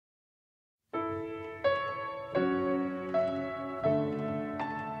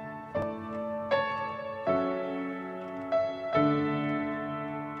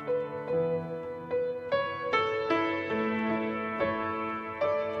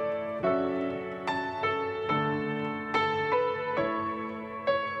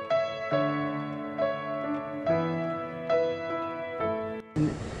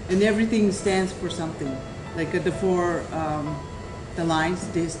And everything stands for something. Like the four, the lines,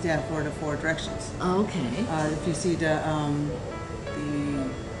 they stand for the four directions. Okay. If you see the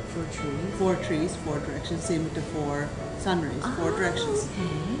Four trees. 4 trees, 4 directions. Same with the 4 sun rays, 4 directions.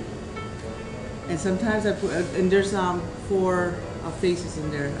 Okay. And sometimes I put, and there's 4 faces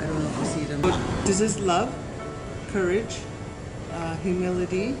in there. I don't know if you see them. This is love, courage,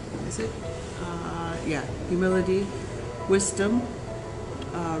 humility. Is it? Yeah, humility, wisdom,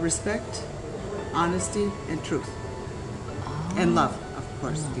 respect, honesty, and truth, and love, of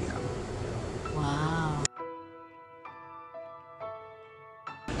course. Yeah. Wow.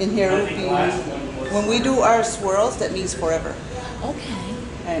 And here would be, when we do our swirls, that means forever. Okay.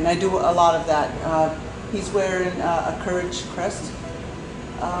 And I do a lot of that. He's wearing a courage crest.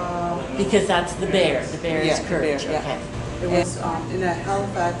 Because that's the bear. The bear Yeah, is courage. the bear, Okay. It was in a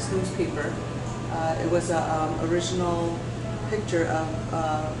Halifax newspaper. It was an original picture of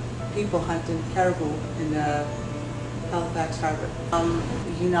people hunting caribou in the Halifax Harbor.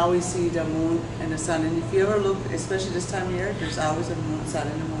 You can always see the moon and the sun, and if you ever look, especially this time of year, there's always a moon, sun,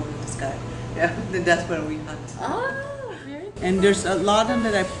 and the moon in the sky. Yeah, then that's when we hunt. Oh, very good. And there's a lot of them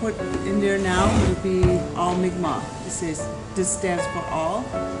that I put in there now. It will be all Mi'kmaq. This stands for all,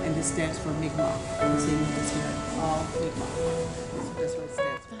 and this stands for Mi'kmaq. The same with this here, all Mi'kmaq. That's what it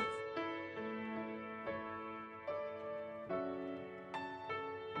stands for.